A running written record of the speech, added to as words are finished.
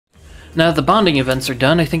Now that the bonding events are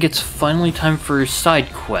done, I think it's finally time for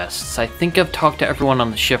side quests. I think I've talked to everyone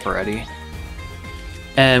on the ship already.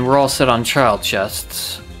 And we're all set on child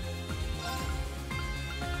chests.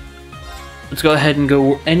 Let's go ahead and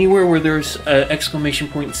go anywhere where there's an exclamation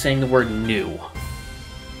point saying the word new.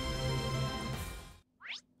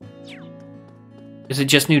 Is it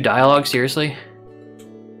just new dialogue, seriously?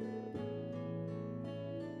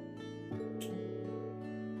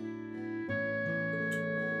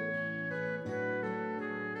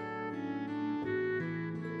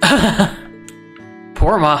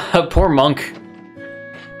 Poor monk.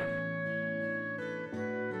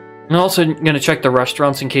 I'm also gonna check the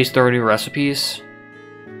restaurants in case there are new recipes.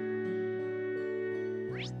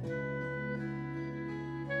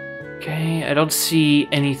 Okay, I don't see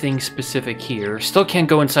anything specific here. Still can't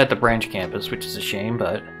go inside the branch campus, which is a shame,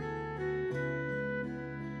 but...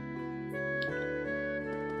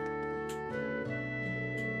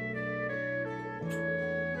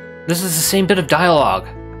 This is the same bit of dialogue.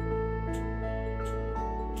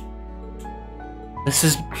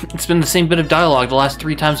 It's been the same bit of dialogue the last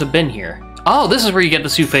 3 times I've been here. Oh, this is where you get the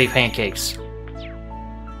souffle pancakes.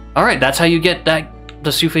 Alright, that's how you get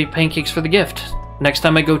the souffle pancakes for the gift. Next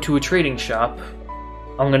time I go to a trading shop,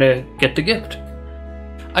 I'm gonna get the gift.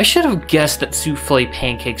 I should have guessed that souffle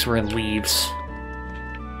pancakes were in Leaves.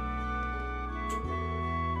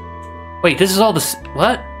 Wait, this is all the...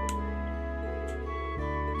 What?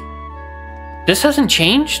 This hasn't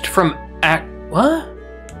changed from what?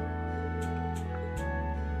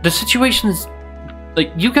 The situation's...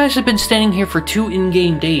 Like, you guys have been standing here for 2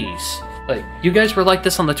 in-game days. Like, you guys were like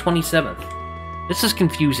this on the 27th. This is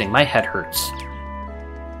confusing. My head hurts.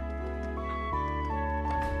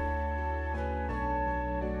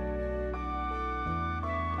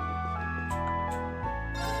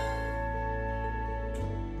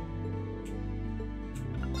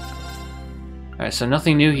 Alright, so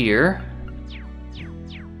nothing new here.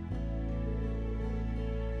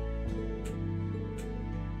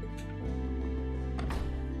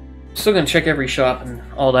 Still gonna check every shop and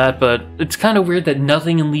all that, but it's kind of weird that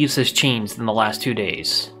nothing in Leaves has changed in the last 2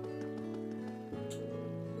 days.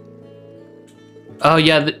 Oh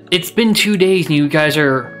yeah, it's been 2 days and you guys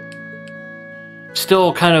are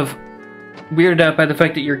still kind of weirded out by the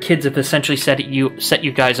fact that your kids have essentially set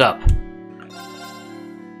you guys up.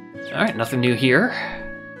 Alright, nothing new here.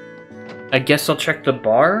 I guess I'll check the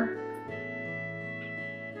bar.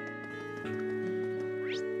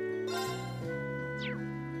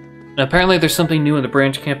 Apparently there's something new in the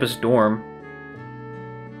branch campus dorm.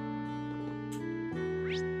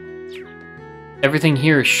 Everything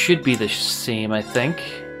here should be the same, I think.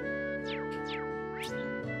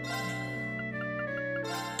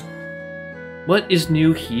 What is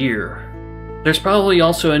new here? There's probably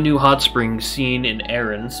also a new hot spring scene in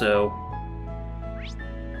Eryn, so...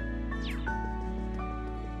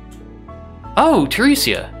 Oh,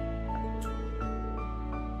 Teresia!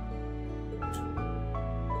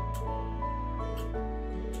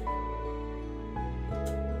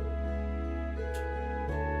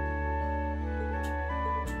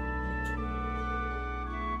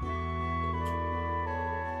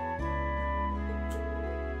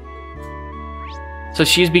 So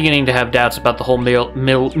she's beginning to have doubts about the whole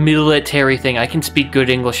military thing. I can speak good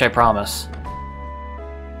English, I promise.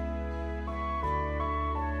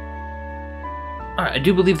 Alright, I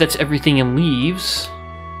do believe that's everything in Leaves.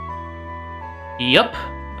 Yup.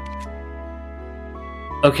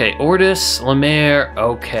 Okay, Ordis, Lemaire.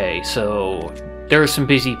 Okay, so there are some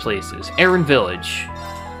busy places. Eryn Village.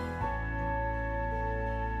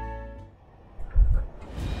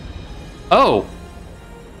 Oh!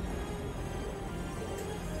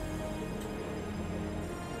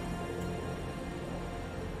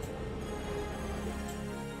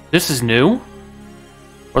 This is new?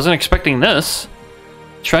 Wasn't expecting this.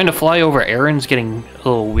 Trying to fly over Eryn's getting a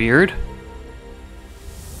little weird.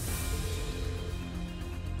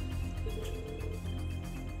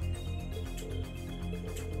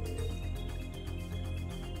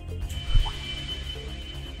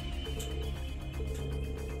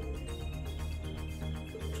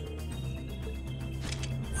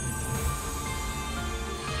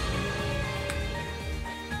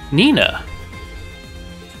 Nina.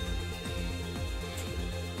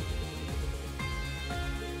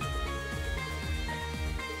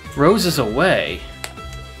 Rose is away.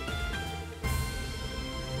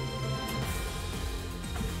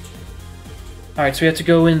 Alright, so we have to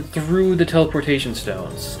go in through the teleportation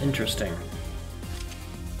stones. Interesting.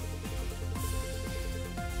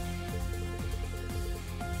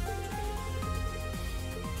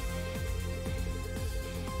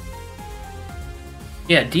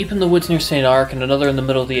 Yeah, deep in the woods near St. Ark and another in the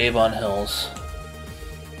middle of the Avon Hills.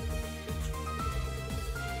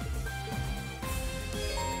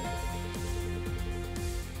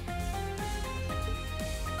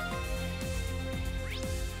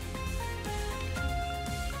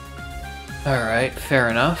 Alright, fair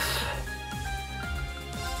enough.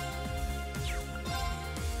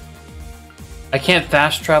 I can't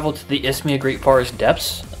fast travel to the Isthmia Great Forest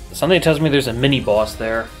depths? Something tells me there's a mini-boss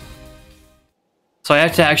there. So I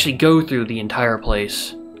have to actually go through the entire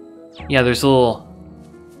place. Yeah, there's a little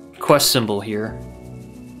quest symbol here.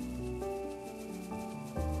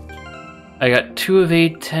 I got 2 of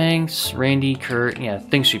 8 tanks, Randy, Kurt, yeah,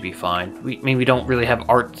 things should be fine. I mean, we don't really have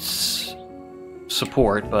arts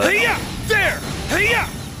support, but... Hey-ya! There! Hey-ya!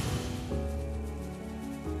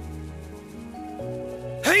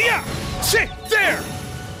 Hey-ya! Sit there!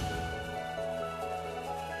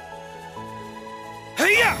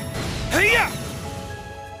 Hey-ya! Hey-ya!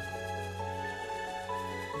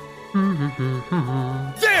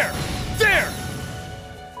 There! There!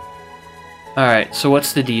 Alright, so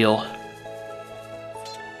what's the deal?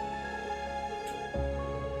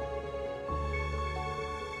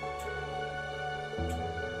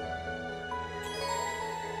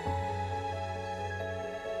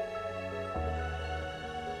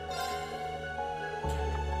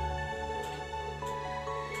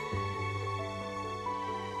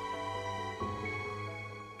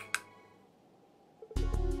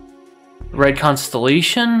 Red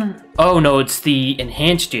Constellation? Oh no, it's the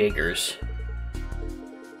Enhanced Jaegers.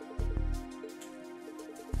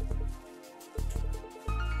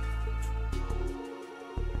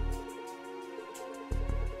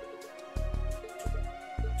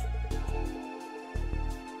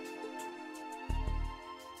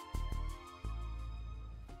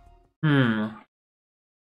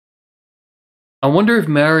 I wonder if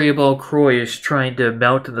Maribel Croy is trying to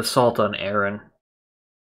mount an assault on Eryn.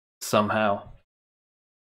 Somehow.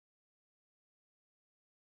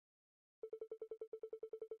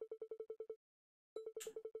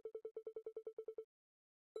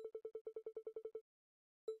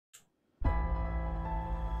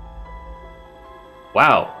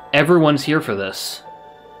 Wow, everyone's here for this.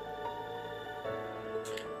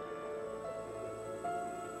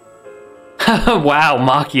 Wow,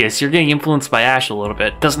 Machias, you're getting influenced by Ash a little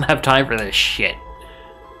bit. Doesn't have time for this shit.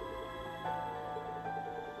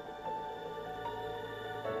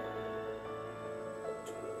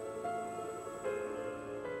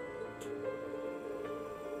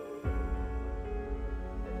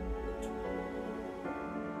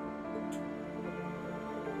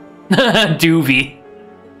 Doovie.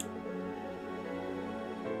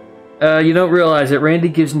 You don't realize that Randy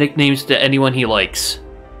gives nicknames to anyone he likes.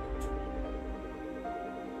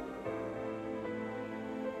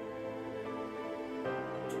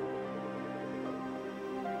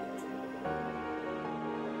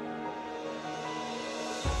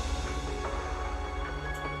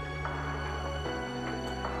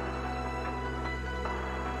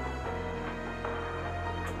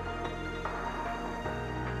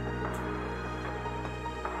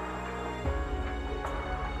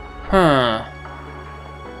 Huh.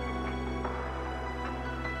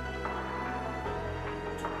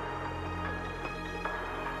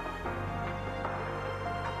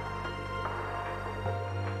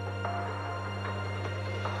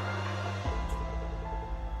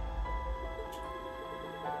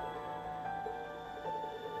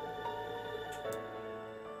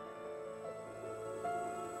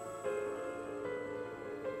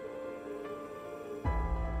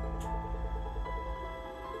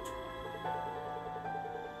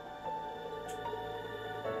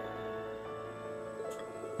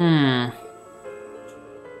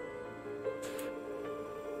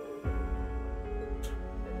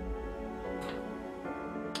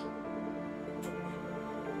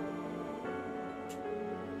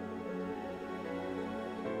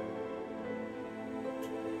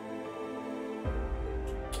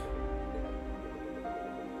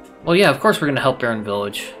 Well, yeah, of course we're gonna help Baron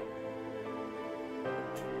Village.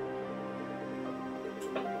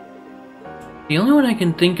 The only one I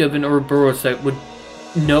can think of in Ouroboros that would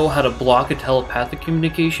know how to block a telepathic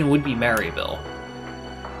communication would be Maribel.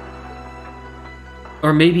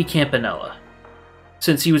 Or maybe Campanella,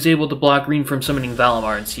 since he was able to block Green from summoning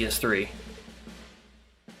Valimar in CS3.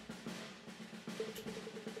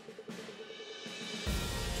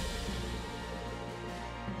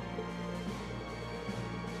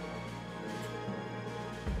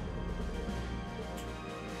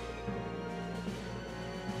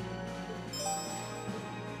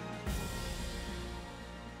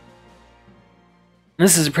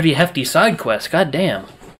 This is a pretty hefty side quest, god damn.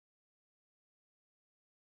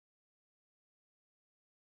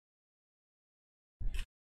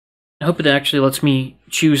 I hope it actually lets me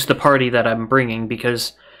choose the party that I'm bringing,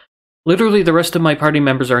 because literally the rest of my party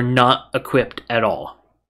members are not equipped at all.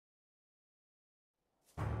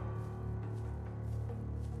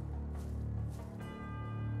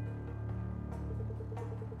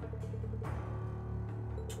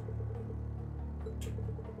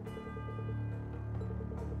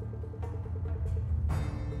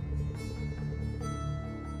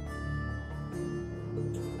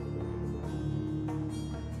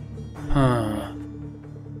 Huh.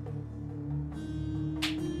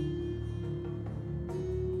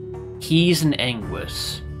 Keys and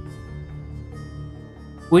Anguis.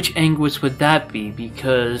 Which Anguis would that be?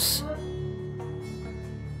 Because...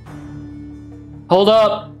 Hold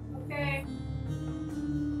up! Okay.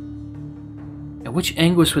 Now, which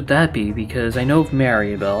Anguis would that be? Because I know of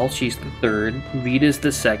Maribel, she's the third. Vita's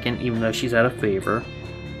the second, even though she's out of favor.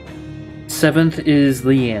 Seventh is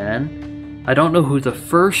Leanne. I don't know who the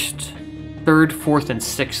first, third, fourth, and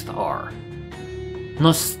sixth are.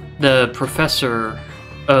 Unless the professor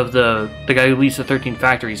of the guy who leads the 13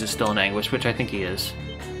 factories is still in Anguis, which I think he is.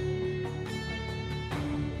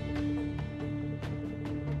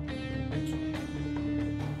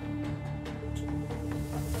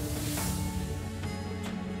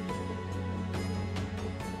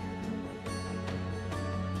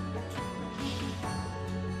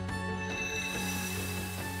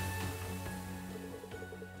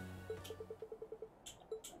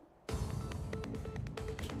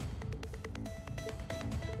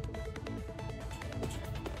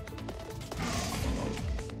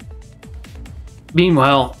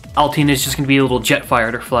 Meanwhile, Altina's just gonna be a little jet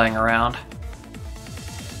fighter flying around.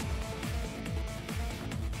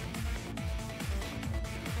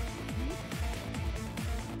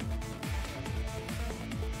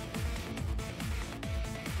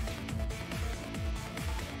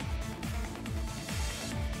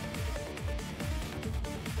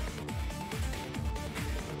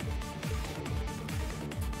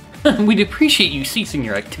 We'd appreciate you ceasing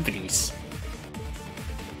your activities.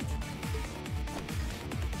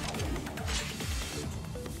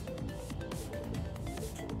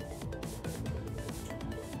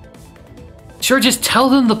 Sure, just tell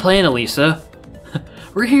them the plan, Elisa.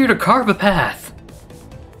 We're here to carve a path.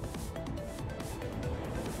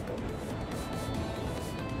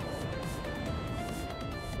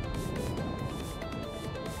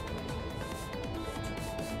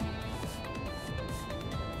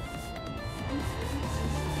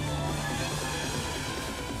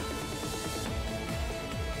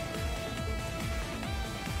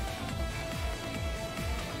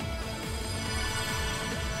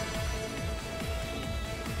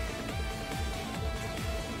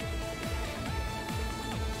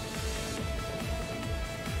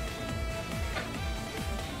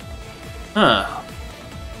 Huh.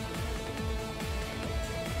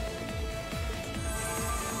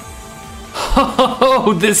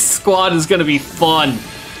 Oh, this squad is gonna be fun.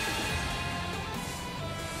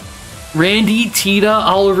 Randy, Tita,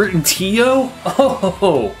 Oliver, and Tio?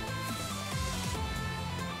 Oh.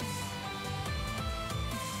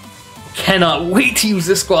 Cannot wait to use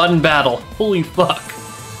this squad in battle. Holy fuck.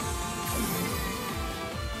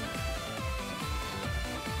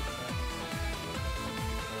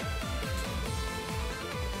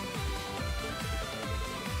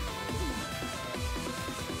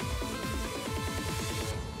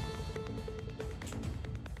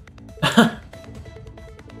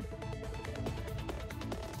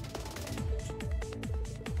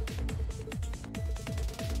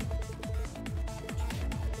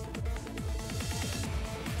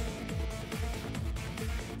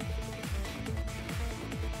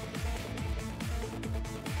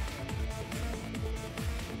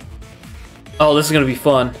 Oh, this is gonna be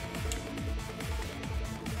fun.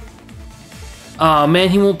 Aw, man,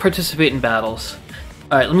 he won't participate in battles.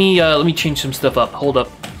 Alright, let me change some stuff up. Hold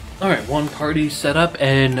up. Alright, one party set up,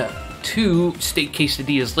 and 2 steak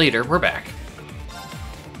quesadillas later, we're back.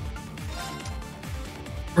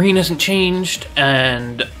 Eryn hasn't changed,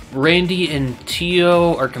 and Randy and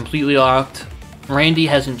Tio are completely locked. Randy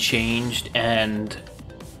hasn't changed, and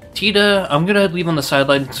Tita, I'm gonna leave on the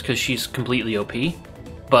sidelines because she's completely OP.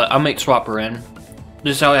 But I might swap her in.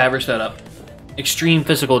 This is how I have her set up. Extreme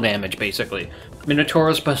physical damage, basically.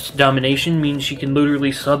 Minotaurus plus Domination means she can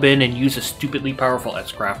literally sub in and use a stupidly powerful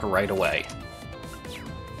S-Craft right away.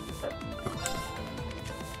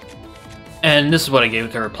 And this is what I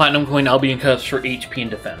gave her. Platinum Coin, Albion Cups for HP and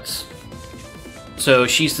defense. So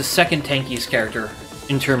she's the second tankiest character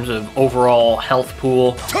in terms of overall health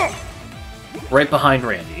pool. Right behind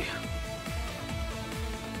Randy.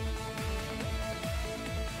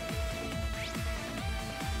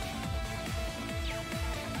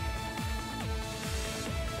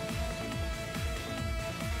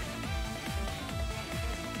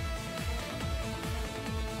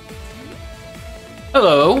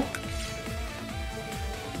 Hello.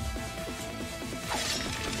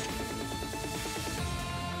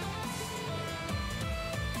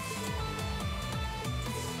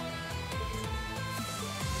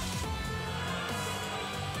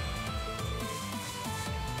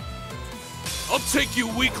 I'll take you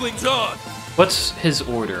weaklings on. What's his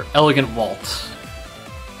order? Elegant Waltz.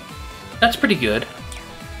 That's pretty good.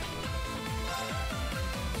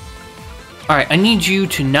 Alright, I need you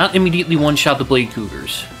to not immediately one-shot the Blade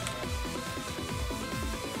Cougars.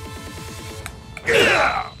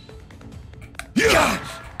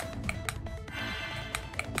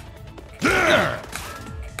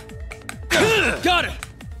 Got it.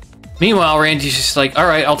 Meanwhile, Randy's just like,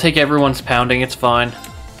 alright, I'll take everyone's pounding, it's fine.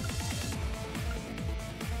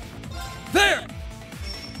 There.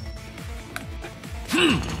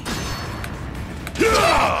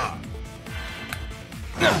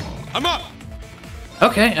 I'm up.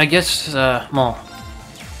 Okay, I guess, well,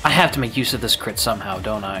 I have to make use of this crit somehow,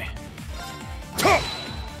 don't I?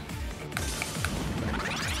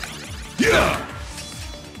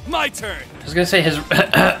 My turn. I was gonna say, his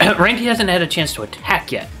Randy hasn't had a chance to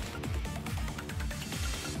attack yet.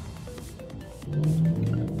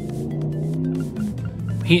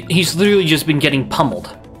 He's literally just been getting pummeled.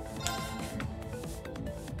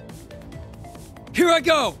 Here I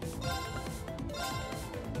go.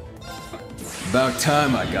 About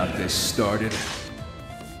time I got this started.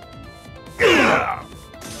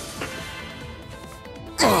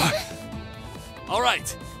 All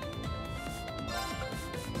right.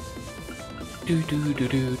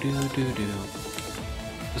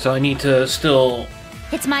 So I need to still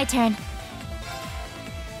It's my turn.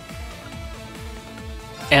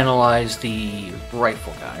 analyze the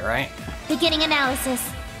rifle guy, right? Beginning analysis.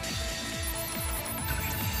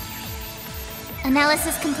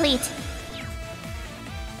 Analysis complete.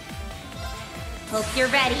 Hope you're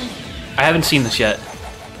ready. I haven't seen this yet.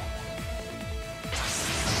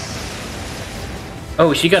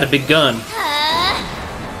 Oh, she got a big gun.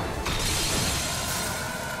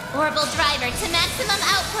 Orbital driver to maximum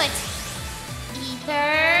output.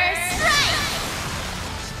 Ether strike!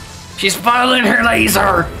 She's firing her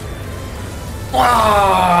laser!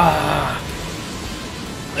 Ah!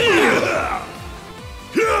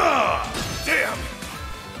 Damn.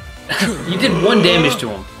 You did 1 damage to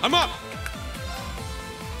him. I'm up.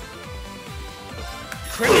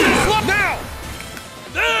 Swap now.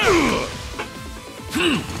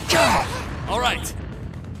 All right.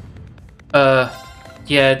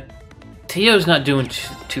 Yeah, Tio's not doing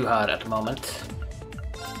too hot at the moment.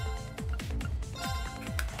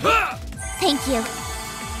 Thank you.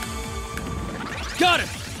 Got it.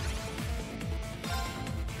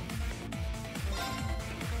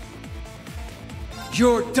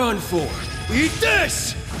 You're done for. Eat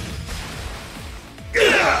this.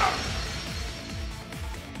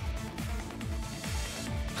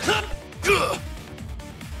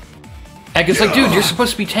 It's like, dude, you're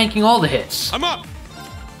supposed to be tanking all the hits. I'm up.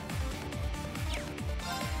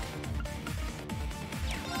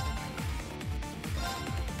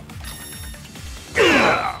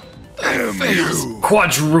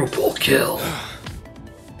 Quadruple kill.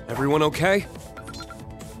 Everyone okay?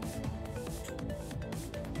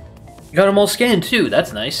 You got them all scanned too,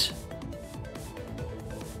 that's nice.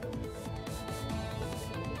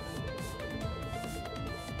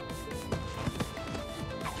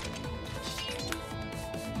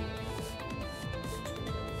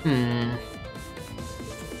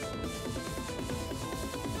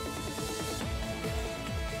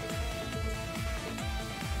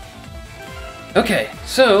 Okay,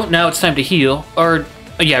 so now it's time to heal. Or,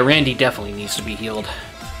 yeah, Randy definitely needs to be healed.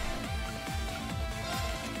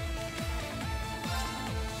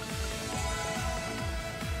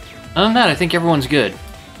 Other than that, I think everyone's good.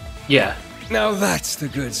 Yeah. Now that's the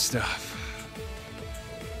good stuff.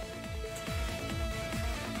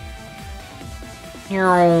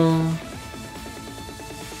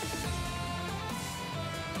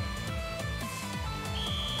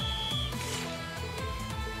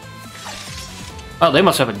 Oh, they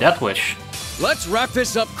must have a death wish. Let's wrap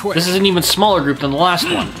this up quick. This is an even smaller group than the last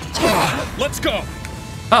one. Let's go.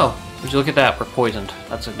 Oh, would you look at that? We're poisoned.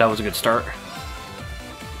 That was a good start.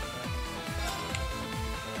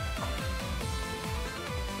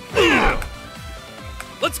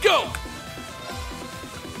 Let's go.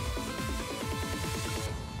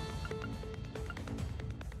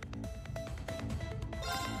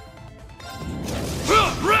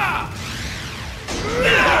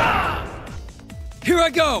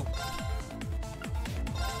 go!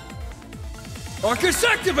 Arcus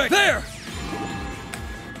activate! There!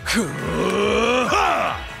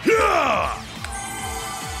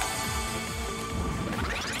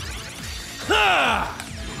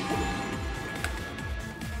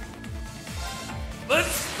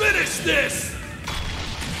 Let's finish this!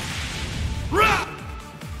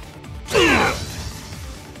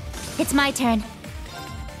 It's my turn.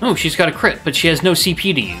 Oh, she's got a crit, but she has no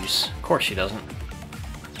CP to use. Of course she doesn't.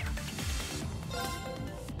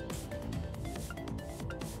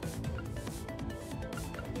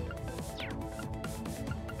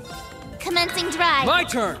 Commencing drive. My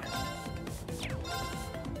turn!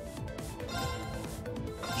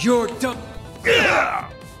 You're done. There.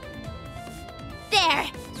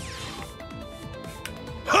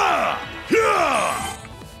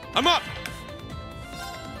 I'm up!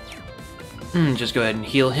 Just go ahead and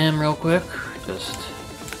heal him real quick. Just...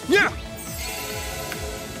 Yeah!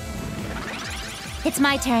 It's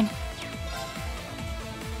my turn.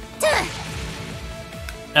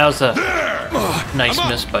 That was a nice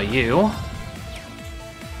miss by you.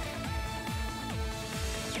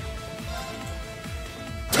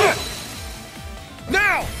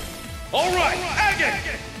 Now! All right,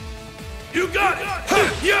 Agate! You got it!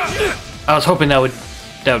 Yeah! I was hoping that would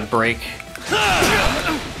break.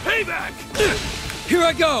 Payback! Here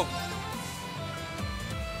I go!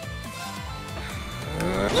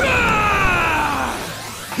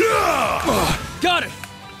 Got it!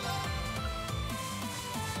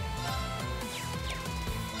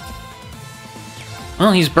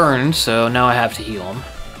 Well, he's burned, so now I have to heal him.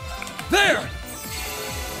 There!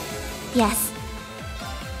 Yes.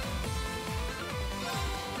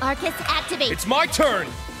 Arcus activate. It's my turn!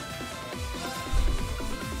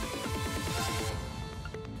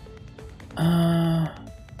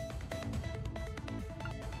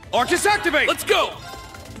 Arcus activate! Let's go!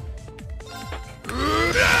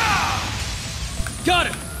 Got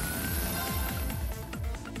it!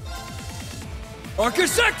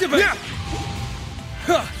 Arcus activate! Yeah.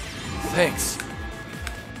 Huh. Thanks.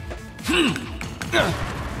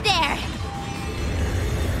 There.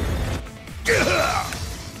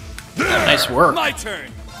 Nice work. My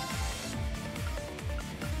turn!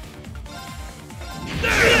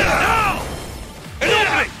 Now! An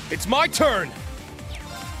opening! It's my turn!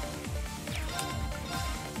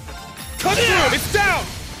 Cut through! It's down!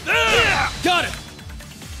 Got it!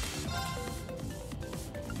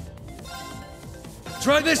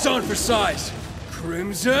 Try this on for size.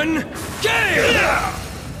 Crimson Gale!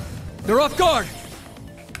 They're off guard!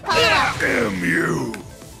 Follow up. Damn you!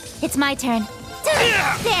 It's my turn.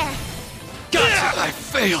 There. Gotcha! I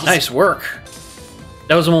failed! Nice work.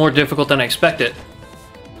 That was more difficult than I expected.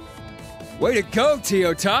 Way to go,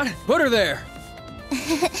 Teotot! Put her there!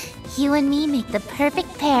 You and me make the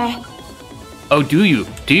perfect pair. Oh, do you?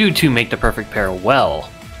 Do you two make the perfect pair well?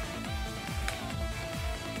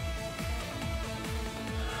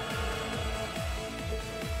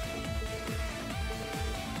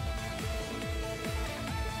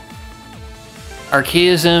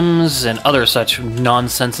 Archaisms and other such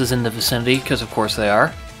nonsenses in the vicinity, because of course they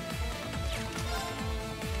are.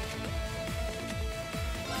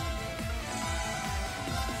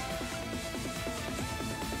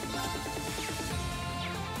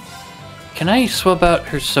 Can I swap out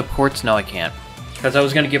her supports? No, I can't. Because I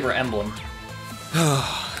was going to give her emblem.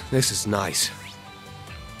 This is nice.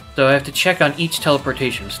 So I have to check on each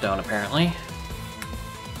teleportation stone, apparently.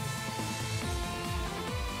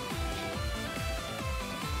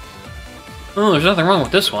 Oh, there's nothing wrong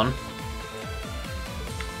with this one.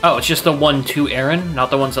 Oh, it's just the 1 to Eryn, not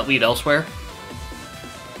the ones that lead elsewhere.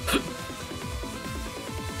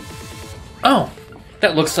 Oh,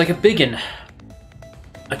 that looks like a biggin.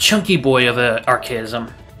 A chunky boy of a archaism.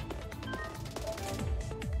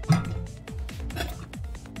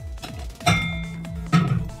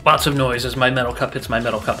 Lots of noise as my metal cup hits my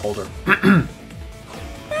metal cup holder.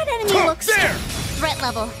 That enemy looks There! threat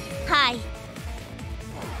level high.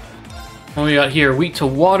 What we got here? Weak to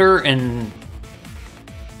water and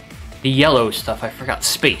the yellow stuff. I forgot.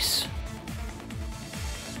 Space.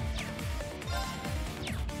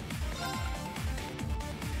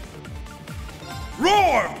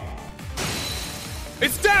 Roar!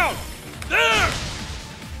 It's down! There!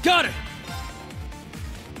 Got it!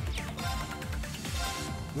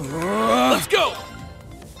 Let's go!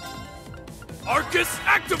 Arcus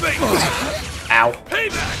activate! Ow.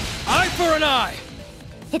 Payback! Eye for an eye!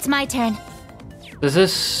 It's my turn. Does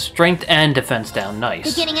this strength and defense down?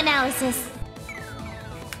 Nice. Beginning analysis.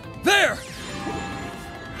 There!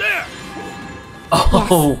 There!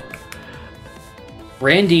 Oh.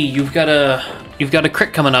 Randy, you've got a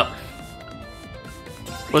crit coming up.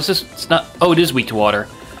 What's this? It's not. Oh, it is weak to water.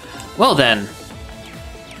 Well then.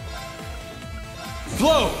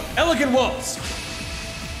 Flow! Elegant waltz!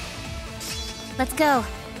 Let's go.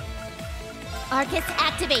 Arcus,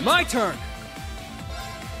 activate. My turn!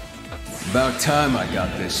 About time I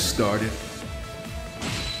got this started.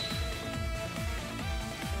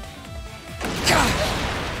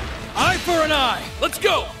 Eye for an eye! Let's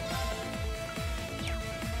go!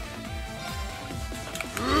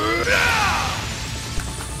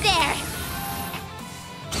 There.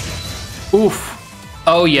 Oof.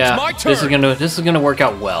 Oh yeah. It's my This is gonna work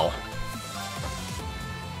out well.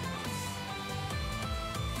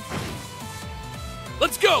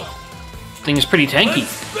 Let's go! Thing is pretty tanky. Let's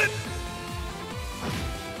spin.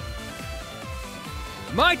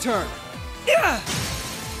 My turn! Yeah!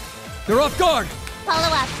 They're off guard!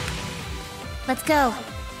 Follow up. Let's go.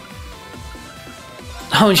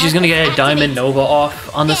 Oh, and she's gonna get a Diamond Nova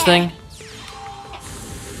off on this thing.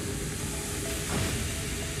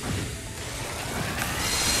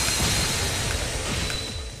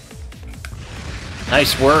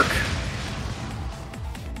 Nice work.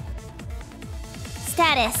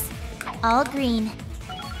 Status. All green.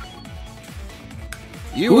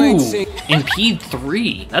 You Ooh, ain't seen. Impede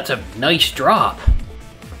 3. That's a nice drop.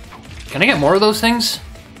 Can I get more of those things?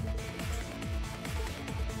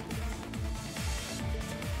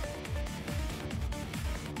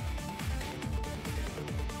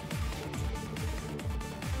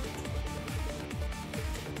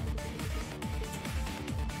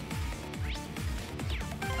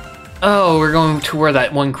 Oh, we're going to where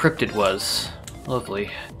that one cryptid was. Lovely.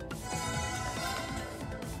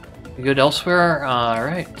 We good elsewhere?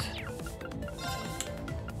 Alright.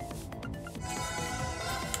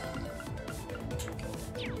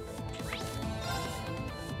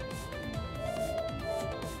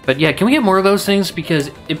 But yeah, can we get more of those things? Because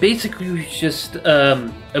it basically just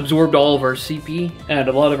absorbed all of our CP and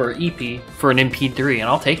a lot of our EP for an MP3, and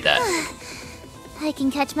I'll take that. I can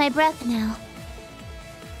catch my breath now.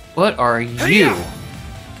 What are you?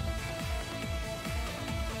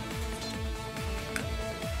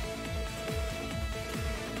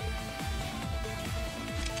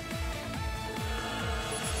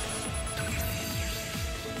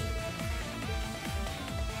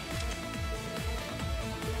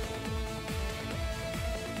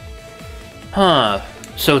 Huh.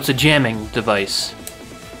 So it's a jamming device.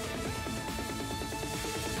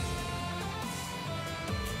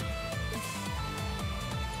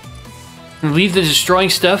 Leave the destroying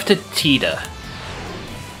stuff to Tita.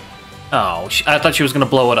 Oh, I thought she was gonna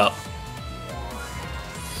blow it up.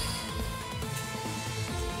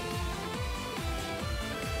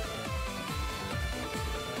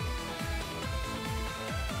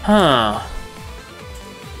 Huh.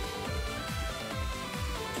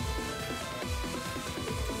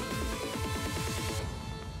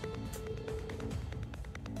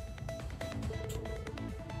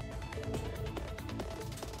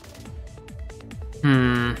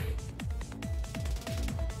 Hmm.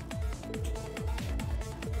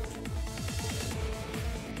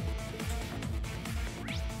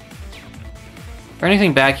 Is there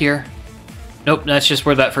anything back here? Nope, that's just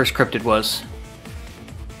where that first cryptid was.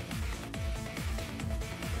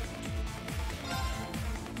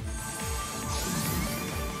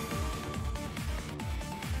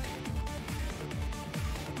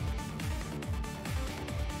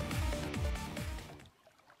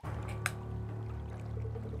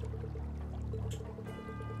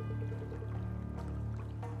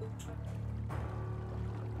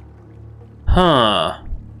 Huh.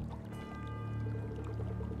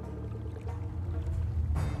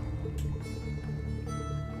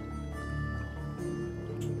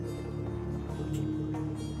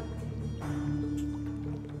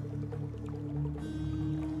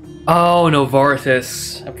 Oh,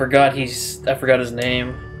 Novarthus. I forgot his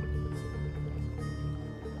name.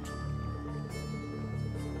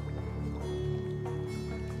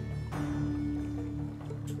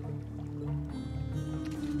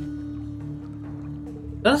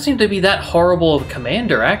 Doesn't seem to be that horrible of a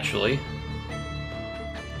commander, actually.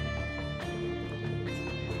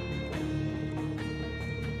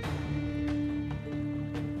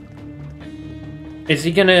 Is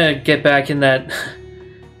he gonna get back in that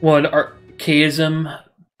one archaism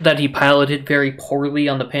that he piloted very poorly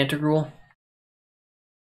on the Pantagruel?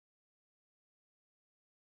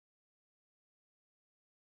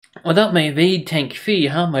 Without my evade tank fee,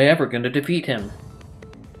 how am I ever gonna defeat him?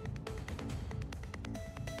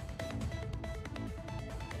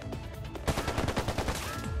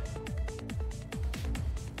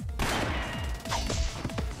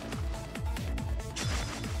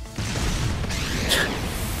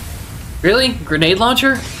 Really? Grenade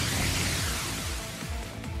launcher?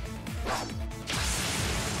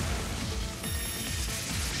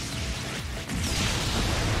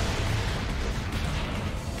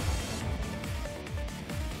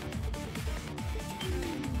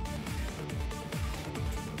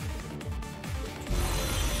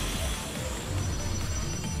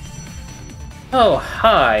 Oh,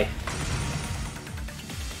 hi.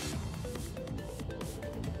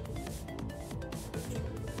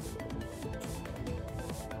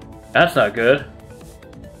 That's not good.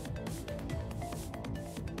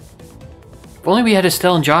 If only we had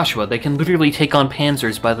Estelle and Joshua, they can literally take on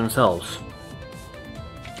panzers by themselves.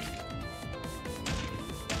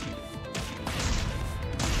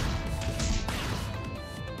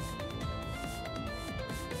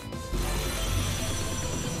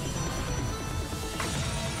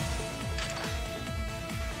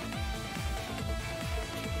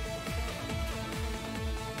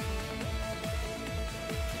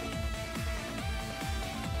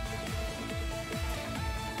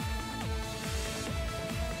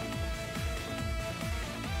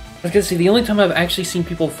 I was gonna say, the only time I've actually seen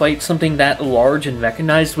people fight something that large and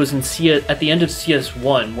mechanized was in at the end of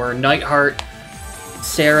CS1, where Nightheart,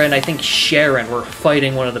 Sarah, and I think Sharon were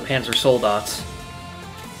fighting one of the Panzer Soldats.